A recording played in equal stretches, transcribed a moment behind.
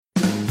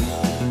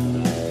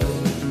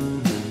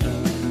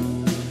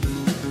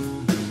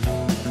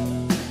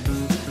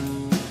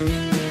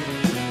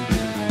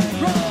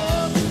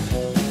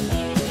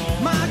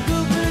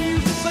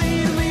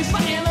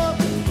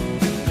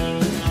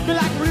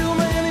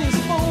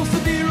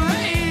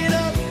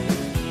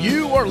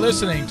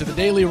listening to the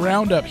Daily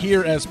Roundup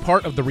here as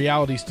part of the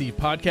Reality Steve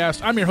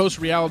podcast. I'm your host,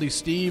 Reality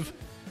Steve,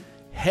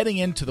 heading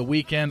into the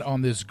weekend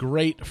on this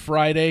great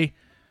Friday.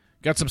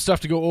 Got some stuff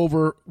to go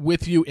over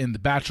with you in the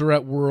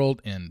Bachelorette world,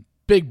 in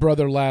Big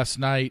Brother last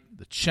night,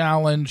 The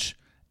Challenge,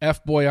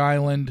 F-Boy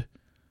Island,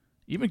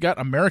 even got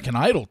American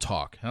Idol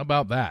talk. How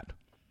about that?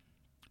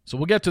 So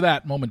we'll get to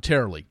that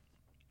momentarily.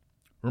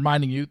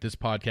 Reminding you, this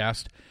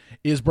podcast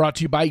is brought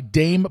to you by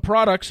Dame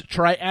Products.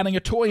 Try adding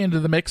a toy into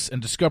the mix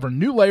and discover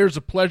new layers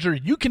of pleasure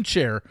you can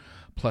share,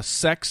 plus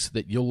sex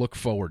that you'll look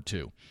forward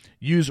to.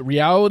 Use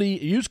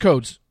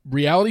codes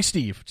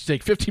RealitySteve to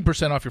take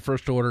 15% off your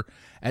first order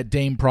at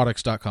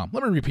DameProducts.com.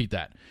 Let me repeat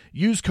that.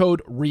 Use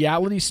code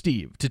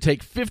RealitySteve to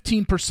take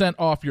 15%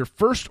 off your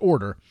first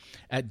order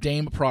at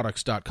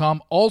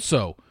DameProducts.com.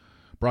 Also,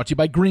 brought to you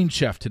by Green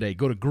Chef today.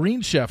 Go to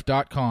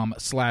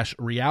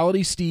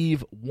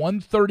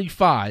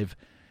greenchef.com/RealitySteve135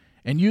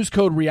 and use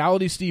code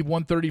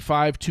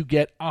RealitySteve135 to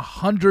get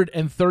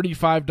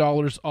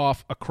 $135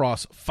 off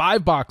across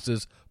 5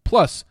 boxes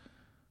plus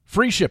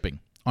free shipping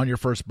on your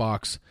first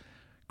box.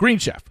 Green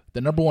Chef, the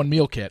 #1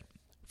 meal kit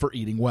for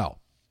eating well.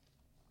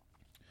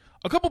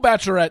 A couple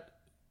Bachelor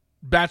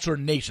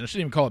Nation, I shouldn't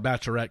even call it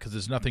Bachelorette because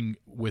there's nothing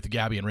with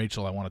Gabby and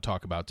Rachel I want to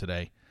talk about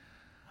today.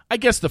 I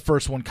guess the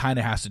first one kind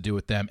of has to do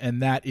with them,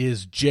 and that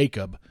is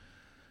Jacob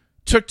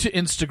took to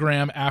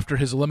Instagram after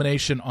his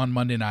elimination on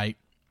Monday night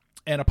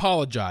and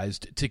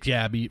apologized to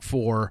Gabby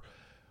for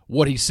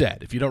what he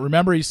said. If you don't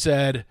remember, he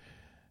said,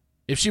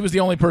 if she was the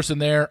only person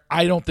there,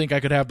 I don't think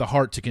I could have the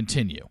heart to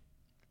continue,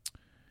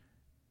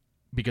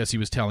 because he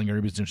was telling her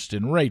he was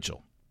interested in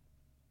Rachel.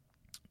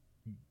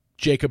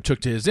 Jacob took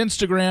to his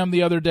Instagram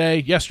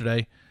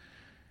yesterday,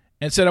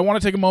 and said, I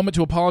want to take a moment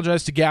to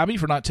apologize to Gabby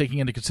for not taking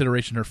into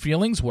consideration her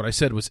feelings. What I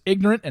said was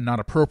ignorant and not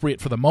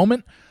appropriate for the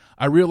moment.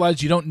 I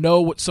realize you don't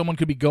know what someone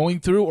could be going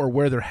through or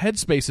where their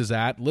headspace is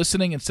at.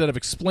 Listening instead of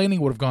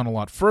explaining would have gone a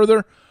lot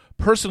further.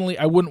 Personally,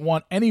 I wouldn't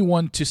want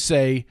anyone to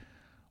say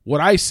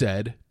what I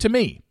said to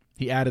me.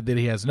 He added that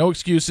he has no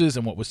excuses,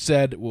 and what was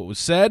said.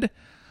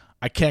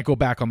 I can't go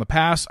back on the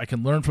past. I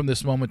can learn from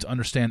this moment to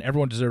understand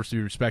everyone deserves to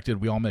be respected.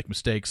 We all make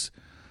mistakes.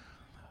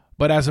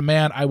 But as a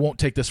man, I won't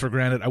take this for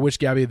granted. I wish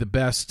Gabby the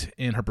best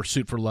in her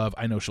pursuit for love.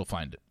 I know she'll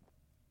find it.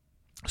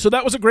 So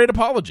that was a great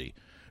apology.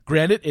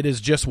 Granted, it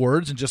is just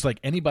words, and just like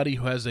anybody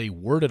who has a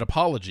worded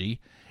apology,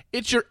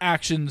 it's your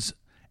actions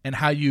and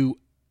how you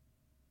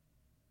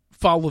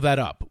follow that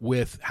up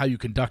with how you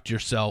conduct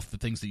yourself, the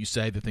things that you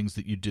say, the things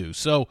that you do.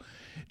 So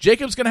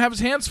Jacob's going to have his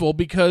hands full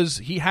because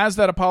he has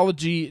that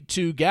apology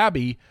to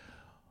Gabby,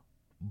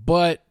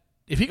 but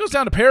if he goes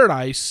down to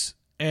Paradise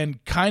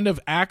and kind of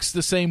acts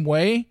the same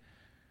way,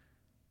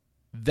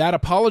 that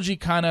apology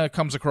kind of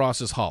comes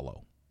across as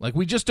hollow. Like,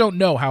 we just don't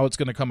know how it's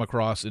going to come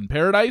across in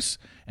Paradise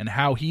and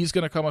how he's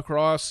going to come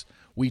across.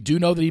 We do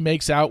know that he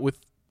makes out with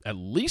at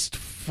least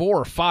 4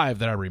 or 5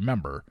 that I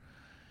remember.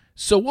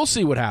 So we'll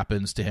see what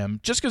happens to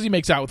him. Just because he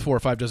makes out with 4 or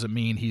 5 doesn't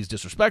mean he's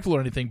disrespectful or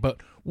anything, but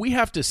we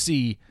have to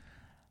see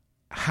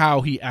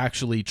how he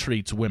actually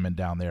treats women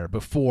down there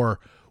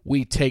before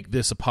we take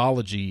this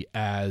apology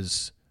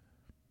as,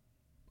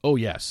 oh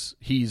yes,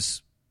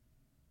 he's,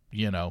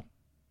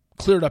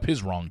 cleared up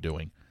his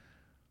wrongdoing.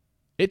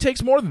 It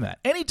takes more than that.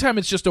 Anytime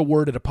it's just a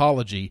worded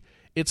apology,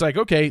 it's like,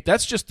 okay,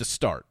 that's just the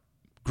start.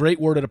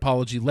 Great worded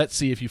apology. Let's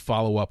see if you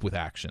follow up with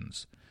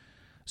actions.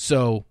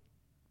 So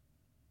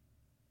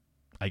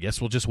I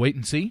guess we'll just wait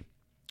and see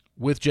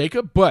with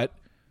Jacob, but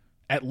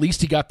at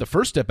least he got the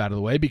first step out of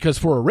the way, because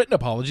for a written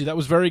apology, that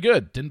was very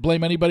good. Didn't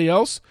blame anybody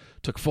else.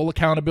 Took full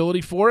accountability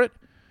for it.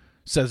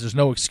 Says there's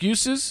no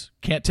excuses.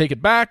 Can't take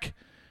it back.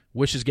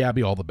 Wishes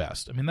Gabby all the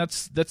best. I mean,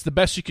 that's the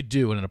best you could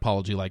do in an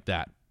apology like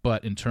that.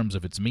 But in terms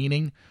of its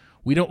meaning,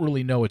 we don't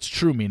really know its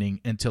true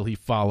meaning until he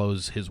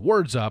follows his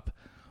words up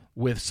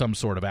with some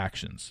sort of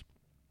actions.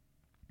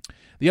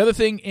 The other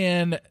thing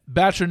in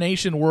Bachelor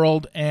Nation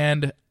world,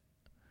 and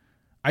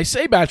I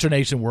say Bachelor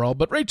Nation world,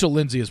 but Rachel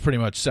Lindsay has pretty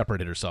much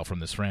separated herself from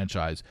this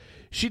franchise.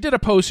 She did a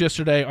post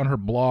yesterday on her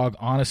blog,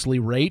 Honestly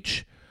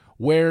Rach,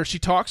 where she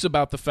talks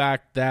about the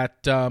fact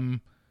that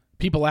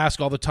people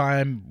ask all the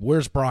time,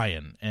 where's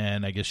Brian?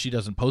 And I guess she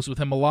doesn't post with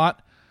him a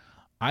lot.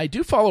 I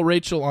do follow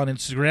Rachel on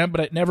Instagram, but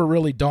it never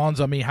really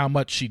dawns on me how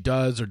much she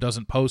does or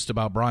doesn't post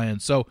about Brian.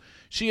 So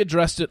she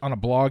addressed it on a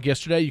blog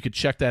yesterday. You could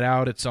check that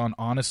out. It's on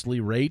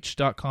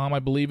honestlyrach.com, I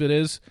believe it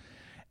is.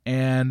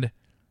 And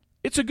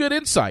it's a good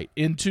insight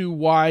into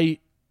why,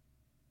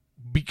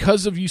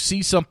 because of you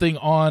see something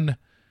on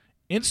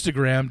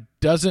Instagram,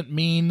 doesn't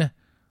mean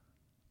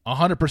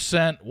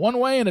 100% one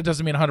way, and it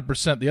doesn't mean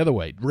 100% the other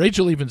way.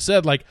 Rachel even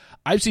said,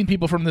 I've seen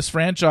people from this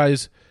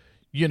franchise,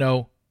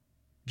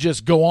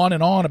 just go on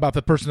and on about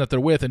the person that they're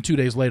with, and 2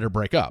 days later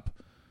break up.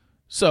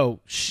 So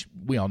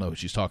we all know who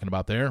she's talking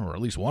about there, or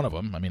at least one of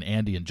them. I mean,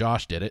 Andy and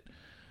Josh did it.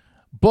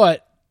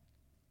 But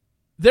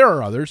there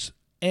are others,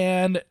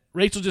 and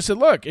Rachel just said,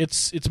 look,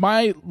 it's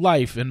my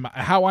life and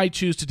how I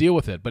choose to deal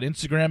with it, but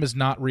Instagram is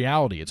not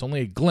reality. It's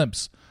only a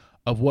glimpse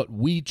of what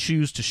we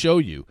choose to show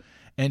you.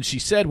 And she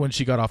said when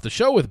she got off the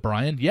show with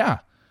Brian, yeah,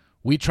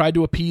 we tried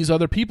to appease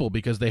other people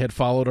because they had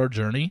followed our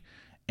journey,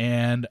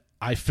 and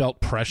I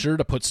felt pressure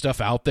to put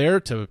stuff out there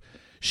to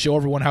show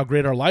everyone how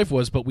great our life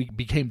was, but we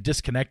became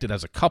disconnected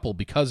as a couple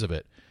because of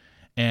it.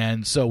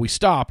 And so we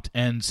stopped,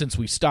 and since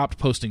we stopped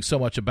posting so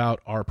much about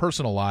our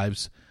personal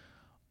lives,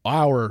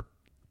 our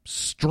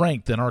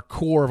strength and our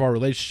core of our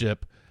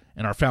relationship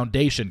and our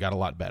foundation got a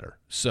lot better.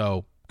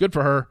 So good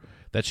for her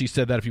that she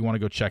said that. If you want to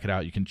go check it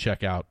out, you can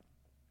check out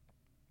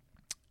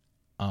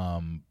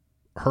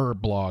her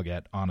blog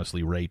at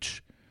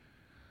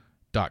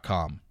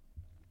honestlyrach.com.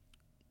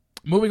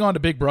 Moving on to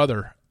Big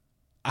Brother,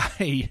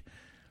 I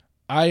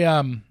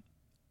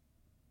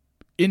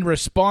in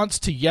response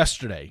to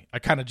yesterday, I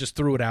kind of just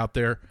threw it out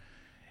there.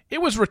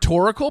 It was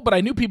rhetorical, but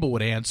I knew people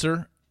would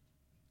answer.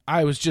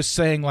 I was just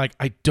saying, like,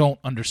 I don't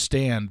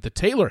understand the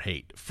Taylor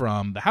hate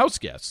from the house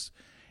guests.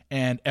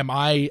 And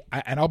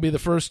I'll be the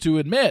first to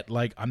admit,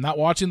 like, I'm not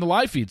watching the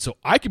live feed, so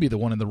I could be the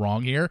one in the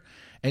wrong here,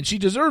 and she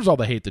deserves all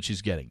the hate that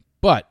she's getting.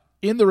 But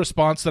in the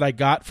response that I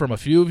got from a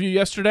few of you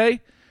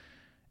yesterday,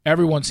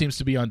 everyone seems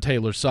to be on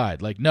Taylor's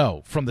side. Like,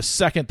 no, from the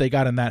second they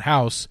got in that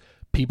house,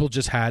 people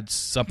just had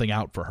something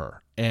out for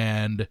her.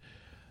 And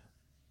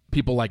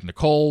people like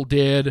Nicole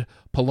did,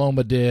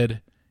 Paloma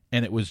did,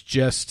 and it was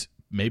just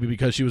maybe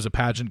because she was a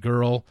pageant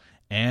girl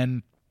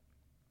and,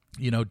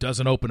 you know,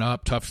 doesn't open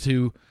up, tough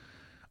to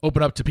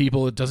open up to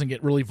people. It doesn't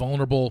get really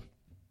vulnerable.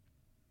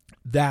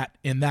 That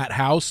in that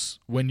house,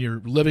 when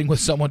you're living with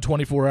someone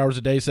 24 hours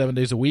a day, 7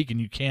 days a week, and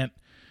you can't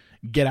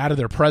get out of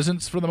their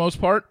presence for the most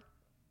part,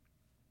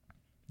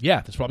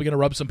 yeah, that's probably going to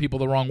rub some people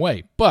the wrong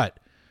way. But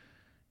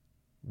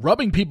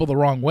rubbing people the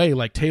wrong way,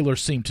 like Taylor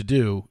seemed to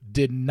do,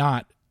 did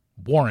not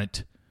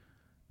warrant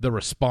the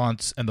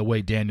response and the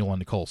way Daniel and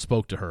Nicole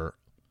spoke to her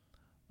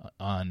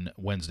on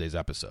Wednesday's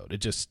episode. It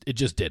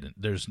just didn't.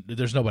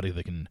 There's nobody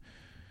that can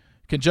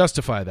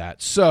justify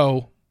that.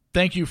 So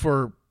thank you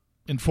for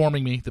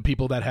informing me, the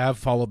people that have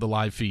followed the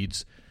live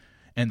feeds,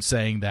 and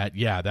saying that,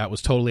 yeah, that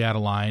was totally out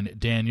of line.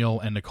 Daniel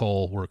and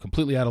Nicole were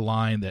completely out of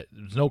line. That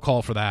there's no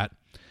call for that.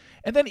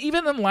 And then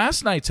even in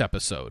last night's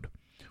episode,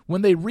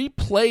 when they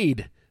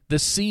replayed the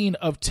scene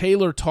of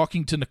Taylor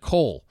talking to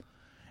Nicole,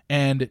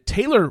 and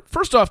Taylor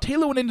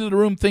went into the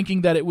room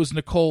thinking that it was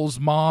Nicole's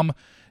mom.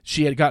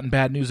 She had gotten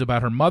bad news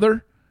about her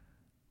mother,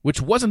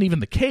 which wasn't even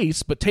the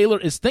case, but Taylor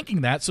is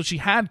thinking that, so she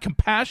had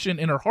compassion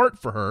in her heart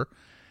for her.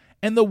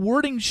 And the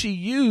wording she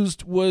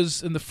used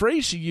was, and the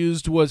phrase she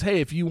used was,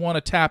 hey, if you want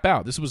to tap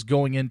out. This was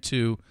going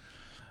into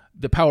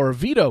the Power of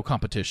Veto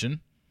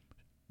competition.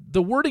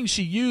 The wording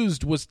she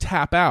used was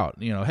tap out.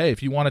 You know, hey,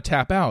 if you want to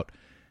tap out.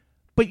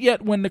 But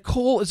yet when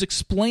Nicole is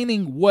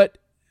explaining what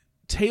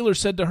Taylor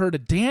said to her to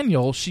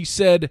Daniel, she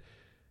said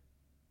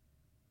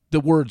the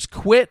words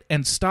quit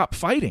and stop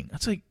fighting.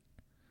 That's like,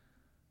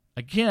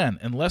 again,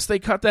 unless they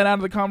cut that out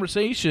of the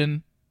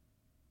conversation,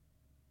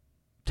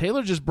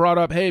 Taylor just brought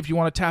up, hey, if you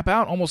want to tap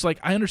out, almost like,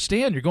 I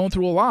understand, you're going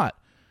through a lot.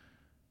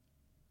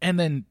 And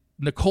then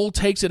Nicole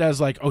takes it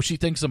as like, oh, she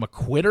thinks I'm a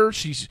quitter.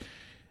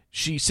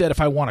 She said,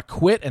 if I want to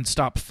quit and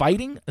stop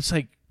fighting. It's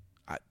like,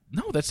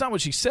 no, that's not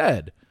what she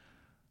said.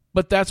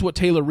 But that's what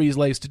Taylor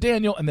relays to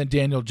Daniel, and then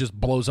Daniel just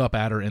blows up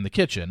at her in the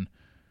kitchen.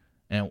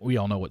 And we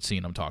all know what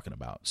scene I'm talking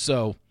about.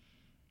 So,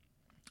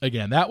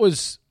 again, that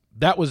was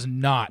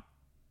not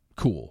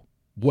cool,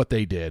 what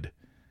they did.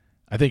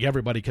 I think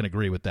everybody can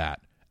agree with that.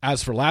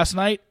 As for last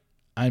night,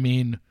 I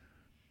mean,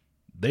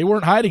 they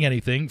weren't hiding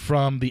anything.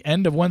 From the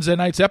end of Wednesday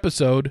night's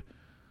episode,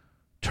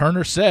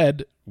 Turner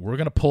said, we're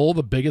going to pull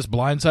the biggest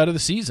blindside of the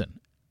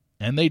season.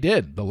 And they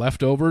did. The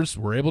leftovers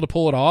were able to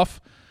pull it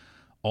off.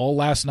 All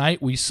last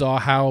night, we saw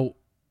how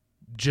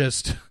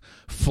just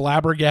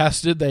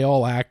flabbergasted they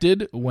all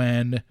acted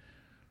when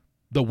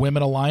the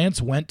Women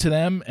Alliance went to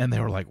them, and they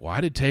were like, why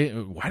did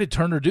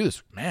Turner do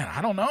this? Man,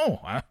 I don't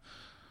know.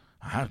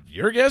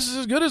 Your guess is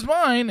as good as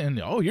mine,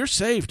 and oh, you're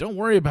safe. Don't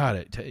worry about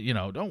it.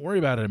 Don't worry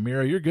about it,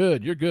 Amira. You're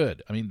good. You're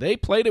good. I mean, they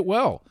played it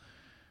well.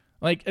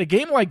 Like, a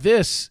game like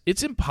this,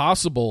 it's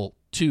impossible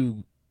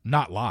to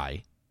not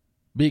lie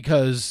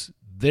because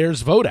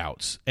there's vote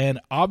outs. And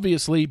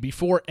obviously,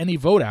 before any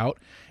vote out,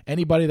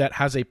 anybody that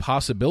has a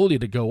possibility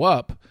to go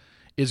up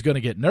is going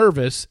to get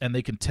nervous, and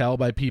they can tell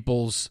by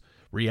people's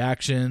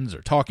reactions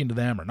or talking to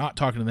them or not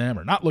talking to them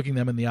or not looking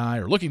them in the eye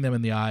or looking them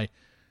in the eye.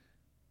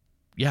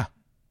 Yeah.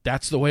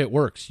 That's the way it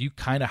works. You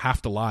kind of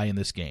have to lie in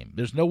this game.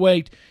 There's no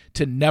way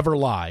to never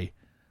lie,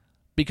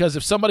 because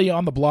if somebody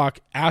on the block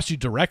asks you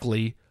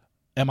directly,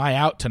 am I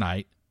out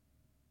tonight?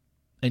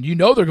 And you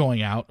know they're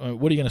going out,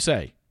 what are you going to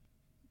say?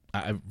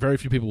 Very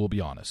few people will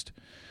be honest.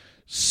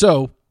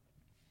 So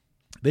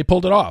they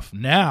pulled it off.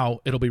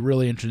 Now it'll be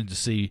really interesting to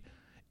see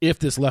if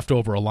this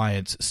leftover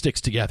alliance sticks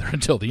together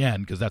until the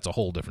end, because that's a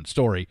whole different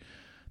story.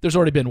 There's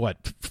already been,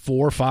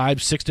 4,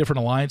 5, 6 different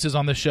alliances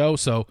on this show,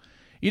 so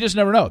you just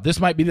never know. This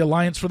might be the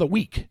alliance for the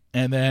week,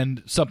 and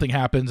then something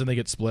happens and they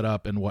get split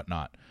up and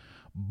whatnot.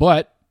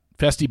 But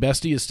Festy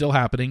Bestie is still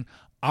happening.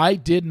 I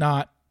did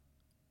not,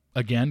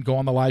 again, go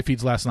on the live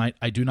feeds last night.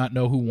 I do not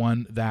know who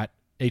won that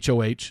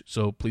HOH,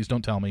 so please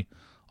don't tell me.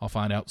 I'll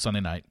find out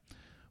Sunday night.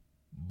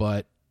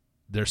 But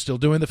they're still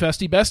doing the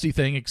festy bestie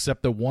thing,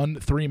 except the 1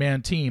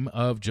 3-man team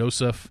of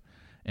Joseph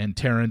and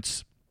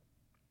Terrence.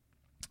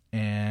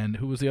 And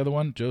who was the other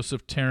one?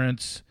 Joseph,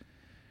 Terrence,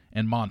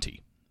 and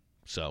Monty.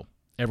 So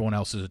everyone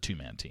else is a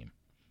 2-man team.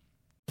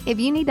 If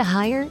you need to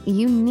hire,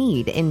 you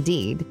need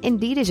Indeed.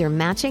 Indeed is your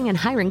matching and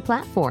hiring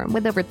platform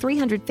with over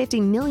 350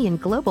 million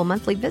global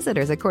monthly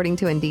visitors, according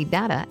to Indeed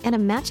data, and a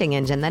matching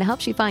engine that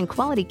helps you find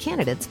quality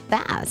candidates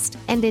fast.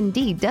 And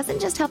Indeed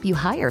doesn't just help you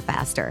hire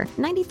faster.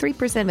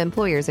 93% of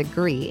employers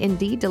agree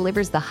Indeed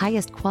delivers the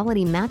highest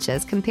quality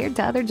matches compared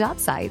to other job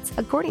sites,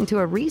 according to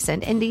a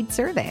recent Indeed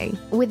survey.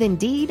 With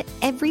Indeed,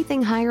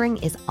 everything hiring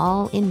is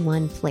all in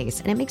one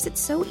place, and it makes it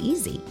so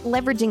easy.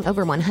 Leveraging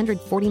over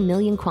 140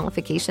 million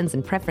qualifications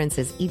and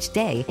preferences each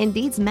day,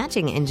 Indeed's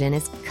matching engine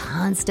is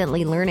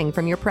constantly learning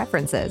from your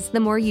preferences.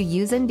 The more you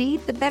use Indeed,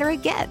 the better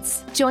it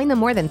gets. Join the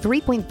more than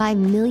 3.5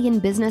 million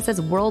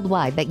businesses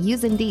worldwide that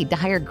use Indeed to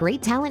hire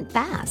great talent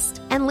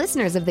fast. And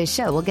listeners of this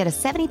show will get a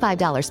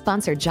 $75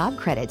 sponsored job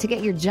credit to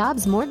get your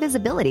jobs more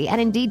visibility at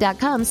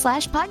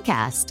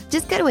Indeed.com/podcast.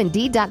 Just go to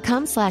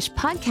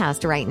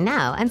Indeed.com/podcast right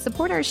now and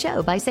support our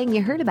show by saying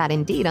you heard about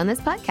Indeed on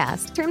this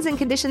podcast. Terms and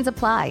conditions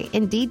apply.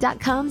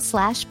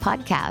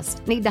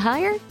 Indeed.com/podcast. Need to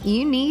hire?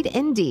 You need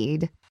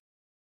Indeed.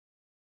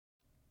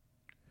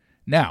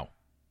 Now,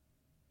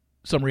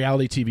 some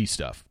reality TV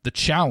stuff. The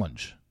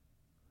Challenge.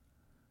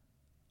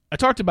 I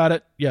talked about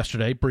it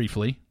yesterday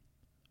briefly,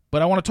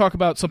 but I want to talk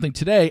about something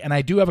today, and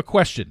I do have a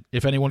question,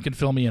 if anyone can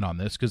fill me in on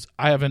this, because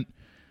I haven't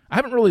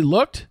really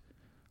looked.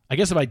 I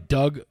guess if I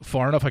dug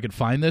far enough, I could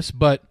find this.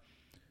 But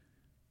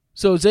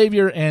so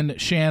Xavier and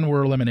Shan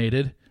were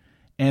eliminated,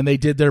 and they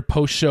did their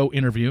post-show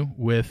interview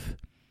with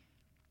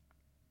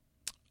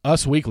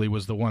Us Weekly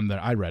was the one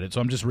that I read it.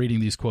 So I'm just reading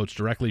these quotes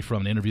directly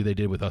from an interview they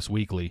did with Us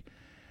Weekly.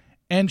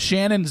 And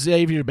Shan and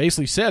Xavier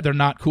basically said they're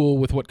not cool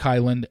with what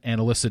Kyland and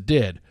Alyssa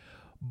did.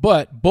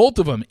 But both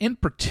of them, in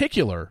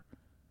particular,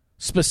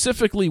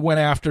 specifically went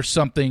after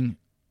something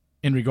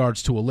in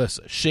regards to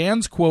Alyssa.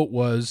 Shan's quote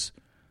was,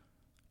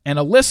 and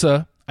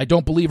Alyssa, I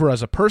don't believe her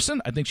as a person.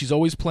 I think she's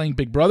always playing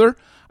Big Brother.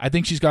 I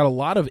think she's got a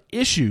lot of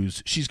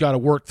issues she's got to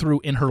work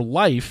through in her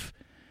life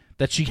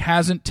that she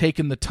hasn't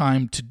taken the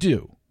time to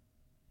do.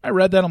 I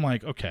read that. I'm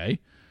like, okay.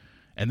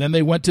 And then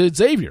they went to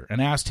Xavier and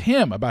asked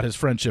him about his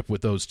friendship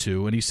with those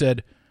two. And he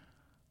said,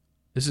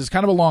 this is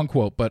kind of a long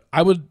quote, but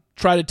I would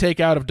try to take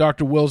out of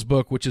Dr. Will's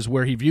book, which is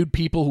where he viewed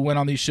people who went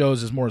on these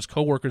shows as more as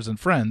coworkers and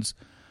friends.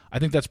 I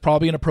think that's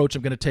probably an approach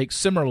I'm going to take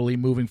similarly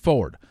moving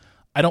forward.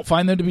 I don't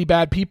find them to be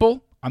bad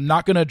people. I'm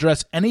not going to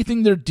address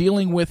anything they're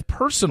dealing with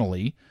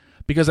personally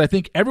because I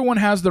think everyone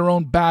has their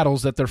own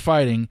battles that they're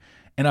fighting,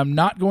 and I'm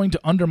not going to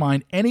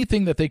undermine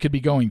anything that they could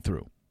be going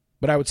through.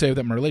 But I would say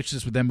that my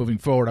relationships with them moving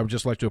forward, I would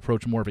just like to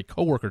approach more of a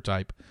coworker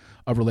type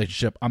of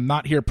relationship. I'm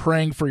not here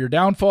praying for your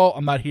downfall.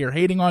 I'm not here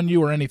hating on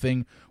you or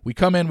anything. We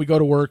come in, we go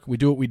to work, we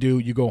do what we do,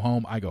 you go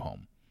home, I go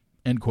home.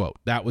 End quote.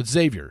 That was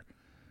Xavier.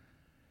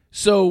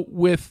 So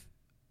with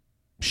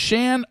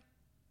Shan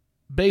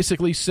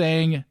basically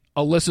saying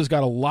Alyssa's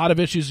got a lot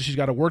of issues she's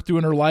got to work through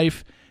in her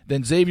life,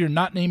 then Xavier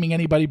not naming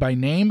anybody by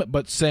name,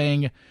 but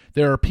saying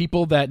there are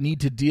people that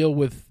need to deal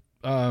with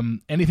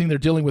anything they're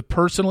dealing with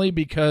personally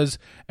because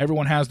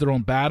everyone has their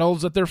own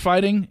battles that they're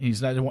fighting,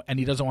 and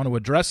he doesn't want to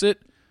address it.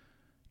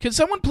 Can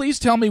someone please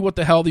tell me what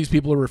the hell these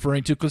people are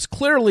referring to? Because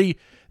clearly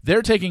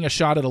they're taking a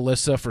shot at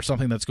Alyssa for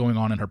something that's going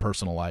on in her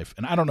personal life,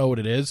 and I don't know what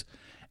it is.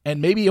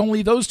 And maybe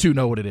only those two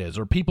know what it is,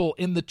 or people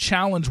in the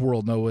challenge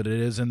world know what it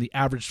is, and the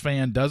average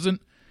fan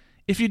doesn't.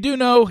 If you do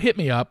know, hit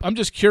me up. I'm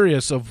just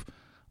curious.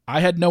 I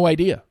had no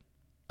idea.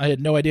 I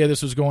had no idea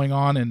this was going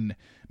on, and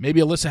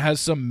maybe Alyssa has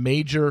some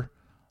major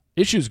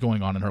issues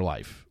going on in her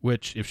life,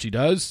 which if she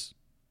does,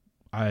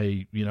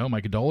 my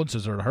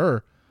condolences are to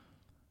her.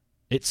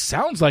 It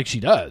sounds like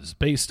she does,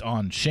 based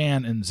on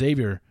Shan and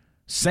Xavier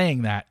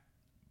saying that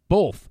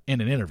both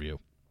in an interview.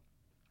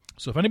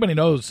 So if anybody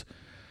knows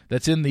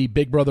that's in the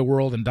Big Brother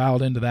world and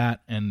dialed into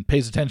that and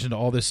pays attention to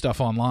all this stuff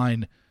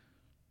online,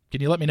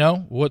 can you let me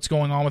know what's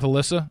going on with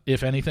Alyssa,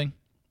 if anything?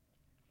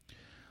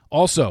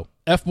 Also,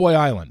 F-Boy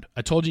Island.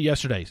 I told you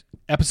yesterday,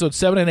 episodes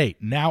 7 and 8,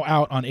 now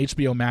out on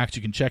HBO Max.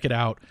 You can check it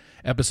out.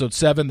 Episode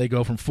 7, they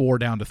go from 4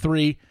 down to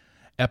 3.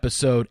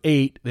 Episode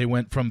 8, they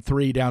went from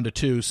 3 down to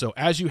 2. So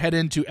as you head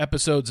into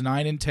episodes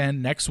 9 and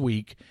 10 next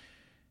week,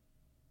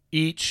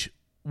 each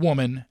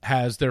woman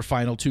has their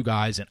final 2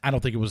 guys, and I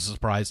don't think it was a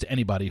surprise to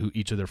anybody who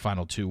each of their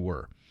final 2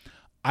 were.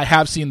 I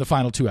have seen the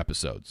final 2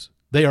 episodes.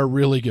 They are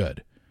really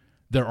good.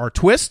 There are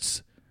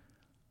twists,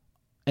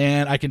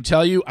 and I can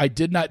tell you I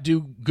did not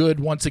do good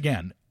once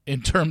again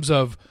in terms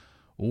of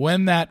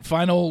when that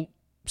final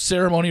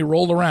ceremony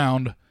rolled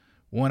around,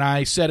 when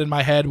I said in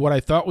my head what I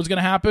thought was going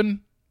to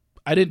happen,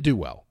 I didn't do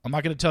well. I'm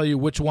not going to tell you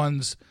which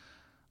ones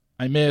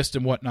I missed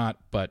and whatnot,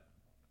 but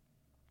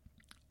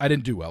I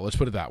didn't do well. Let's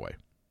put it that way.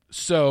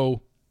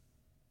 So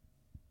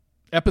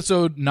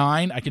episode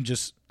 9,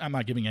 I'm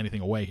not giving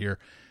anything away here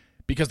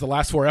because the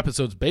last 4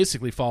 episodes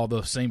basically follow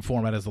the same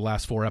format as the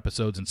last 4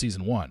 episodes in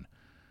season 1.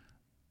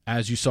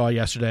 As you saw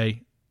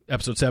yesterday,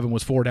 Episode 7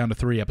 was 4 down to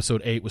 3.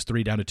 Episode 8 was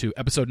 3 down to 2.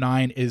 Episode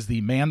 9 is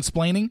the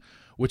mansplaining,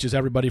 which is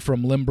everybody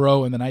from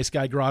Limbro and the Nice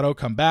Guy Grotto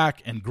come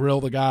back and grill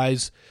the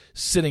guys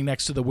sitting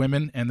next to the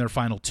women and their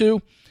final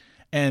 2.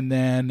 And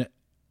then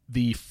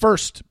the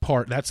first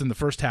part, that's in the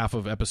first half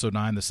of episode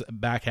 9. The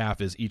back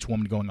half is each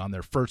woman going on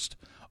their first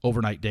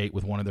overnight date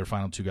with one of their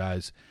final 2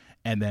 guys.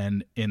 And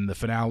then in the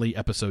finale,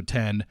 episode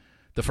 10,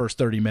 the first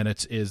 30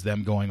 minutes is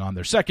them going on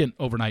their second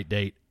overnight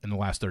date, and the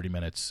last 30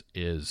 minutes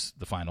is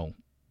the final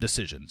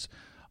decisions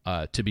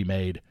to be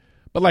made.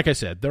 But like I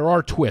said, there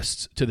are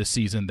twists to the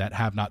season that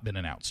have not been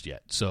announced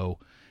yet. So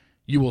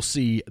you will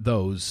see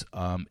those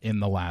in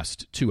the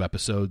last 2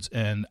 episodes,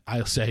 and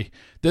I'll say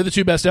they're the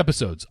 2 best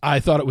episodes. I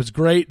thought it was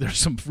great. There's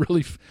some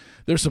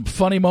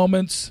funny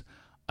moments.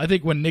 I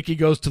think when Nikki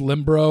goes to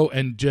Limbro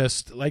and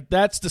just, like,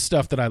 that's the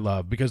stuff that I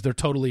love because they're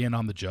totally in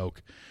on the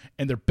joke,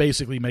 and they're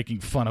basically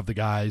making fun of the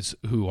guys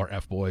who are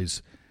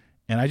F-boys,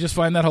 and I just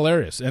find that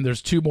hilarious. And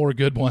there's 2 more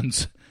good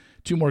ones,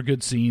 2 more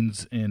good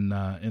scenes in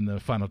the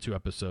final 2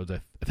 episodes.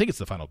 I think it's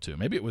the final 2.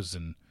 Maybe it was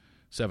in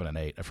 7 and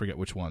 8. I forget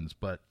which ones,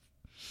 but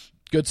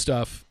good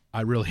stuff.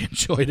 I really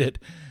enjoyed it.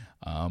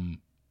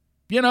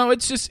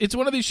 It's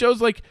one of these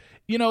shows, like,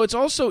 it's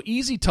also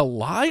easy to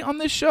lie on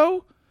this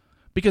show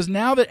because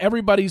now that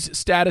everybody's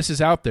status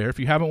is out there, if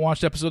you haven't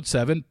watched episode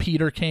 7,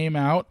 Peter came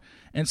out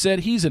and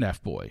said he's an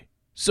F-boy.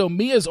 So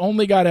Mia's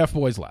only got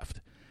F-boys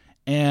left.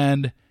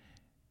 And,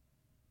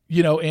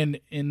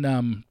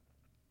 in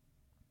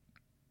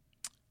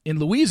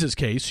Louise's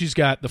case, she's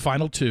got the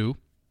final 2.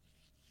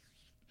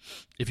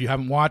 If you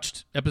haven't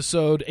watched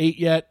episode 8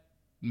 yet,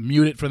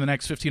 mute it for the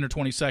next 15 or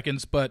 20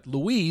 seconds. But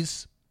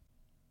Louise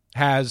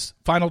has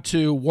final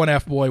 2, 1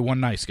 F-boy, 1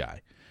 nice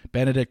guy.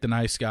 Benedict, the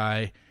nice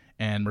guy,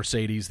 and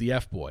Mercedes, the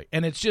F-boy.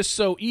 And it's just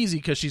so easy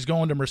because she's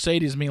going to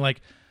Mercedes and being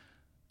like,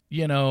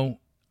 I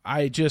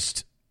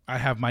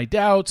have my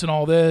doubts and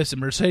all this.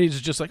 And Mercedes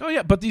is just like, oh,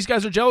 yeah, but these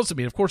guys are jealous of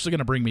me. Of course they're going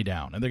to bring me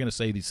down, and they're going to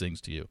say these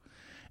things to you.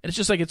 And it's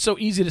just like, it's so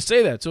easy to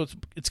say that. So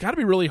it's got to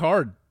be really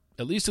hard,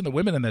 at least in the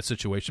women in that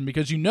situation,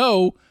 because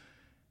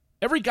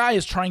every guy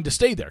is trying to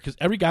stay there because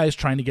every guy is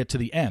trying to get to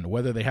the end,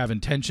 whether they have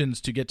intentions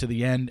to get to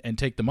the end and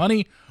take the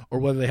money or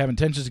whether they have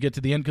intentions to get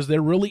to the end because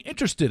they're really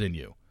interested in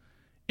you.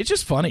 It's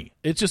just funny.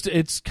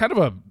 It's kind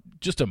of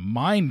just a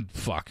mind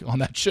fuck on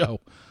that show.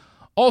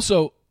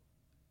 Also,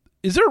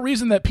 is there a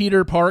reason that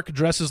Peter Park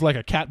dresses like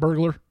a cat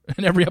burglar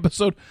in every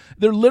episode?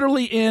 They're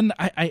literally in,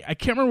 I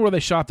can't remember where they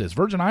shot this,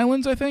 Virgin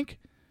Islands, I think?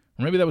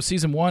 Or maybe that was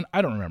season 1.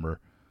 I don't remember.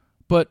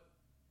 But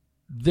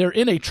they're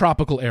in a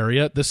tropical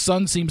area. The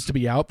sun seems to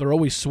be out. They're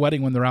always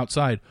sweating when they're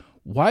outside.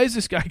 Why is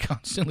this guy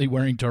constantly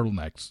wearing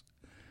turtlenecks?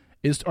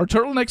 Are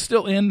turtlenecks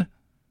still in?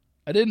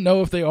 I didn't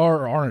know if they are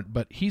or aren't,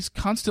 but he's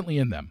constantly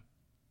in them.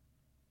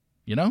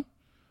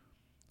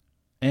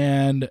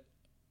 And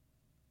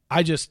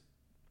I'm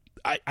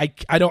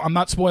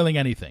not spoiling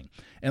anything.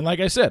 And like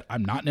I said,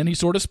 I'm not in any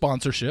sort of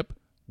sponsorship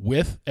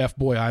with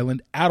F-Boy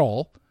Island at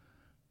all.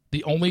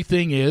 The only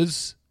thing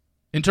is,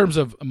 in terms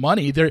of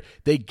money,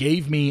 they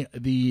gave me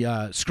the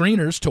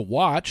screeners to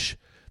watch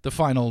the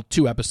final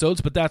 2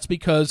 episodes, but that's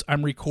because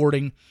I'm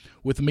recording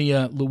with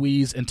Mia,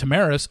 Louise, and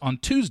Tamaris on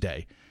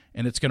Tuesday,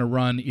 and it's going to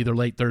run either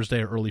late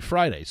Thursday or early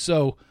Friday.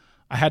 So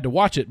I had to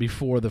watch it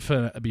before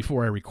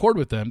I record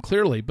with them,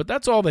 clearly, but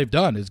that's all they've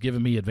done is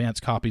given me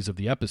advanced copies of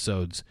the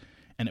episodes,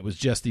 and it was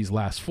just these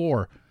last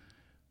 4.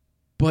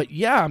 But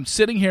yeah, I'm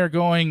sitting here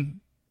going,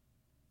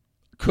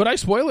 could I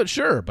spoil it?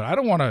 Sure, but I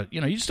don't want to, you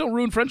just don't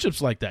ruin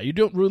friendships like that. You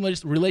don't ruin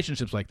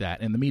relationships like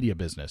that in the media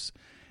business.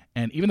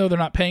 And even though they're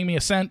not paying me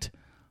a cent,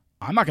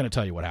 I'm not going to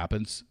tell you what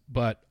happens,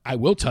 but I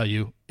will tell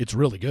you it's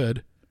really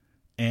good,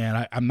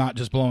 and I'm not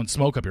just blowing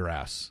smoke up your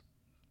ass.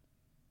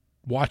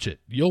 Watch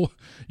it. You'll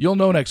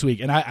know next week,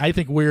 and I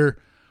think we're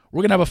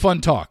going to have a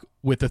fun talk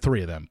with the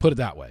 3 of them, put it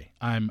that way.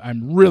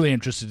 I'm really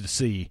interested to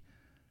see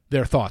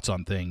their thoughts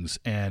on things,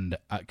 and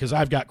because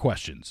I've got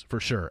questions for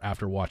sure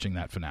after watching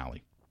that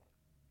finale.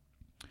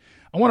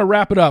 I want to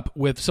wrap it up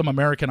with some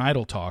American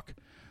Idol talk.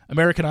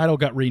 American Idol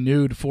got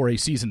renewed for a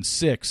season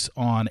 6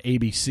 on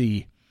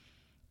ABC,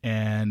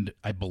 and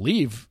I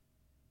believe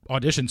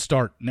auditions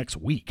start next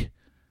week.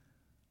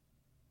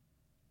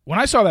 When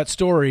I saw that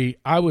story,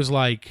 I was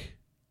like,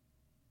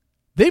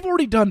 they've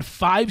already done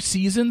 5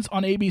 seasons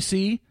on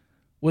ABC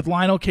with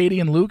Lionel,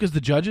 Katie, and Luke as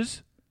the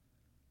judges?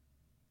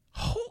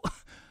 Are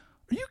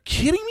you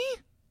kidding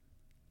me?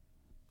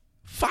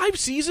 5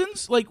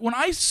 seasons? Like, when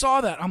I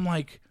saw that, I'm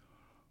like,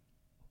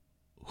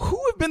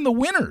 who have been the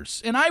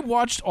winners? And I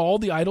watched all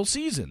the Idol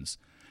seasons.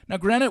 Now,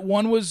 granted,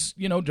 one was,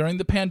 during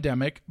the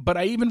pandemic, but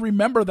I even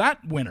remember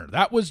that winner.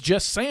 That was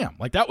Just Sam.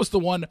 Like, that was the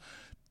one,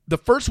 the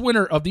first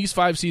winner of these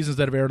 5 seasons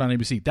that have aired on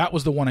ABC. That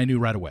was the one I knew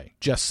right away,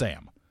 Just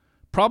Sam.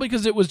 Probably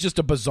because it was just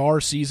a bizarre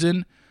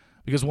season,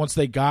 because once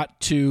they got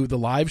to the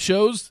live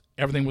shows,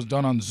 everything was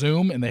done on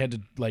Zoom, and they had to,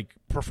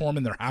 perform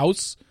in their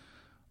house.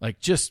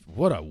 Just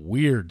what a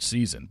weird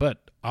season.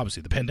 But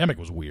obviously, the pandemic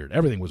was weird.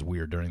 Everything was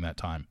weird during that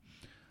time.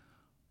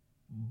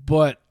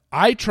 But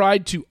I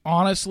tried to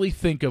honestly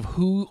think of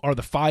who are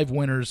the 5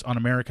 winners on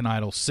American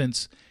Idol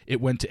since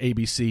it went to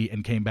ABC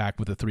and came back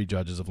with the 3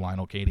 judges of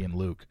Lionel, Katie, and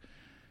Luke.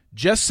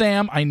 Just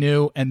Sam, I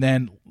knew, and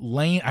then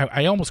Lane,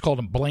 I almost called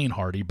him Blaine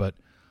Hardy, but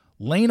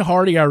Lane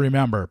Hardy I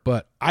remember,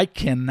 but I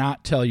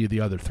cannot tell you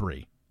the other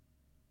 3.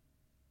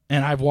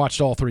 And I've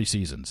watched all 3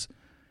 seasons.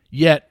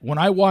 Yet, when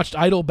I watched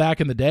Idol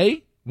back in the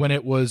day, when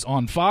it was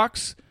on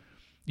Fox,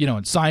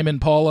 and Simon,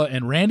 Paula,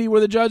 and Randy were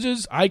the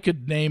judges, I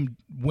could name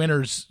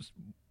winners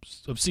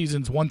of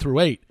seasons 1 through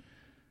 8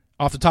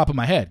 off the top of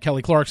my head.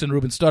 Kelly Clarkson,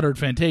 Ruben Studdard,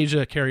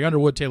 Fantasia, Carrie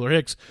Underwood, Taylor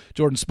Hicks,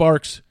 Jordan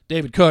Sparks,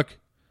 David Cook.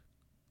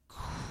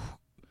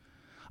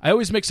 I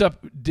always mix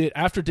up,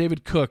 after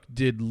David Cook,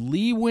 did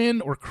Lee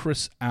win or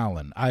Chris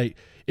Allen?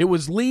 It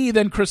was Lee,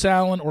 then Chris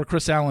Allen, or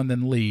Chris Allen,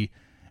 then Lee.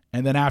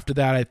 And then after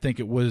that, I think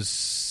it was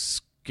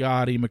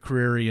Scotty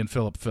McCreery and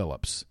Philip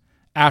Phillips.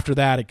 After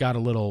that, it got a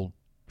little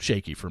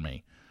shaky for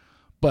me.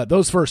 But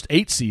those first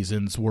 8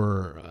 seasons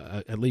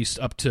were at least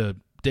up to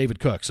David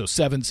Cook. So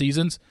 7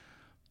 seasons.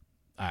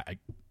 I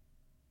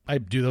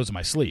do those in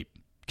my sleep.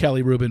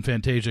 Kelly, Ruben,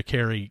 Fantasia,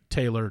 Carrie,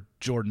 Taylor,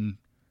 Jordan,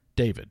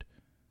 David.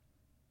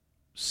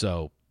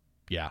 So,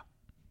 yeah.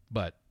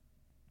 But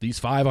these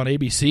 5 on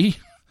ABC,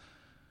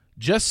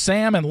 just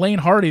Sam and Lane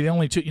Hardy, the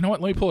only 2. You know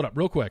what? Let me pull it up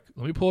real quick.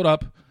 Let me pull it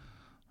up.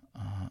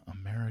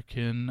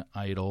 American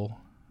Idol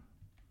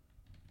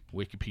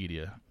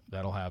Wikipedia.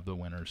 That'll have the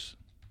winners.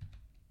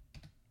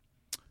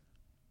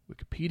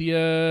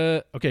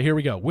 Wikipedia. Okay, here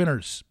we go.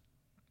 Winners.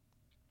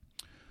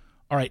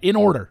 All right, in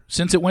order,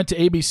 since it went to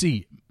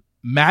ABC.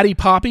 Maddie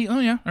Poppy. Oh,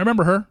 yeah, I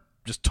remember her.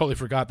 Just totally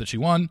forgot that she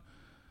won.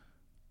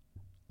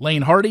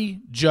 Lane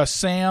Hardy, Just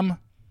Sam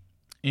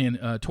in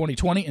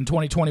 2020. In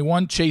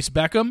 2021, Chase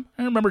Beckham.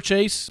 I remember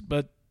Chase,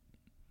 but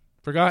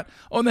forgot.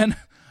 Oh, and then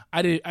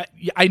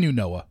I knew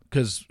Noah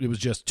because it was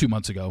just 2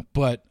 months ago.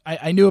 But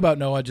I knew about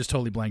Noah, just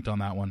totally blanked on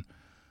that one.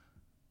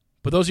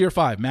 But those are your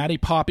 5. Maddie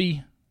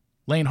Poppy,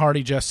 Lane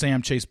Hardy, Just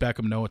Sam, Chase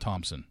Beckham, Noah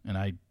Thompson. And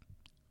I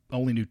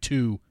only knew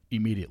 2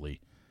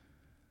 immediately.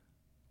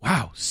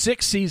 Wow,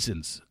 6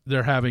 seasons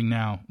they're having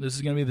now. This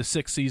is going to be the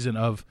 6th season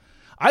of...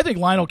 I think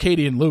Lionel,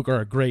 Katie, and Luke are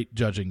a great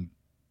judging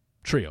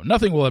trio.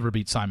 Nothing will ever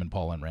beat Simon,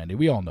 Paula, and Randy.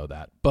 We all know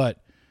that.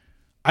 But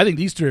I think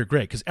these 3 are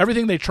great because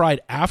everything they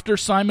tried after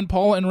Simon,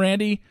 Paula, and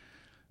Randy,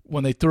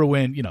 when they threw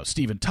in,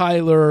 Steven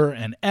Tyler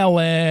and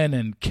Ellen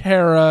and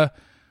Kara,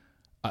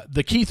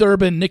 the Keith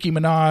Urban, Nicki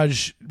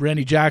Minaj,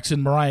 Randy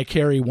Jackson, Mariah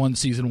Carey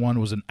season 1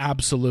 was an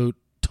absolute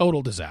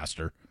total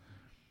disaster.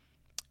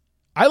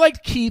 I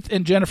liked Keith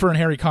and Jennifer and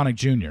Harry Connick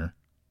Jr.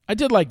 I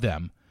did like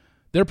them.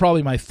 They're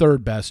probably my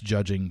 3rd best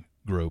judging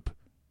group.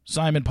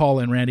 Simon, Paul,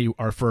 and Randy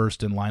are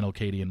first, and Lionel,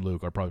 Katie, and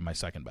Luke are probably my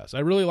 2nd best. I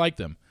really like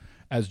them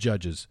as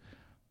judges,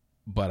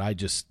 but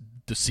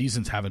the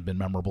seasons haven't been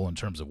memorable in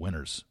terms of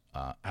winners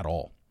at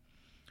all.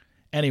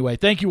 Anyway,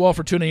 thank you all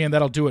for tuning in.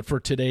 That'll do it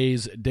for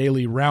today's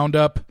Daily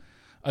Roundup.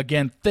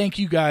 Again, thank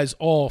you guys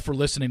all for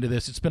listening to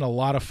this. It's been a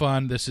lot of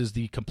fun. This is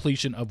the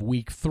completion of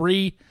week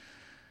 3.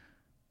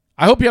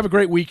 I hope you have a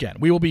great weekend.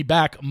 We will be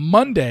back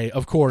Monday,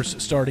 of course,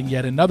 starting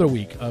yet another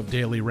week of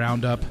Daily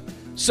Roundup.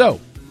 So,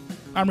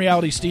 I'm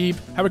Reality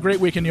Steve. Have a great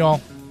weekend, y'all,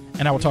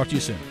 and I will talk to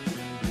you soon.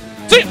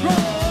 See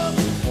ya!